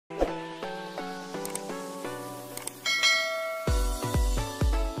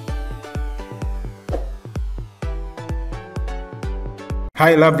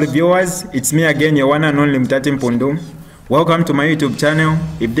Hi lovely viewers, it's me again, your one and only Mutati Mpundu. Welcome to my YouTube channel.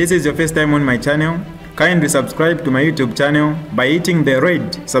 If this is your first time on my channel, kindly subscribe to my YouTube channel by hitting the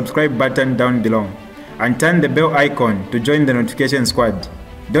red subscribe button down below and turn the bell icon to join the notification squad.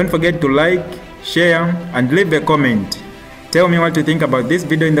 Don't forget to like, share and leave a comment. Tell me what you think about this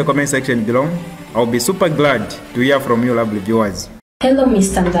video in the comment section below. I'll be super glad to hear from you lovely viewers. Hello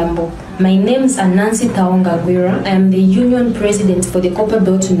Mr. Ndambo, my name is Nancy Taonga Guira. I am the Union President for the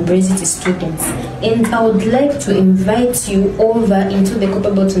Copperbelt University students, and I would like to invite you over into the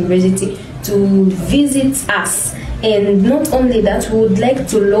Copperbelt University to visit us. And not only that, we would like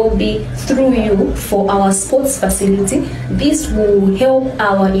to lobby through you for our sports facility. This will help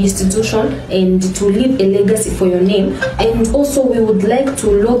our institution and to leave a legacy for your name. And also we would like to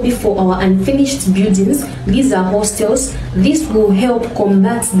lobby for our unfinished buildings. These are hostels. This will help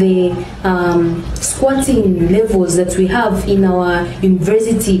combat the squatting levels that we have in our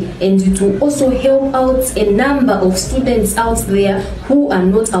university, and it will also help out a number of students out there who are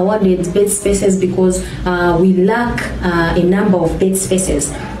not awarded bed spaces because we lack a number of bed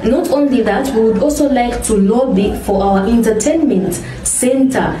spaces. Not only that, we would also like to lobby for our entertainment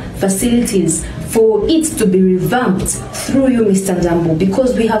center facilities, for it to be revamped through you, Mr. Ndambo,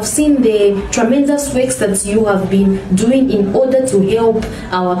 because we have seen the tremendous works that you have been doing in order to help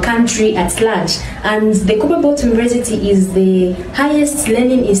our country at large. And the Copperbelt University is the highest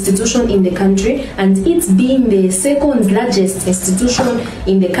learning institution in the country, and it being the second largest institution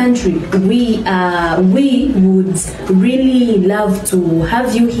in the country, we would really love to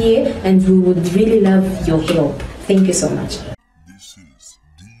have you here, and we would really love your help. Thank you so much. This is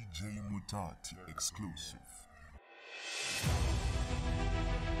DJ Mutati exclusive.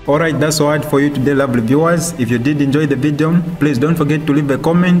 Alright, that's all for you today lovely viewers. If you did enjoy the video, please don't forget to leave a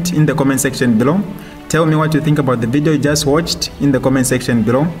comment in the comment section below. Tell me what you think about the video you just watched in the comment section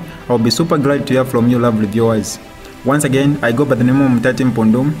below. I'll be super glad to hear from you lovely viewers. Once again, I go by the name of Mutati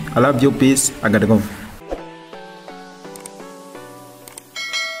Mpundu. I love you, peace, I gotta go.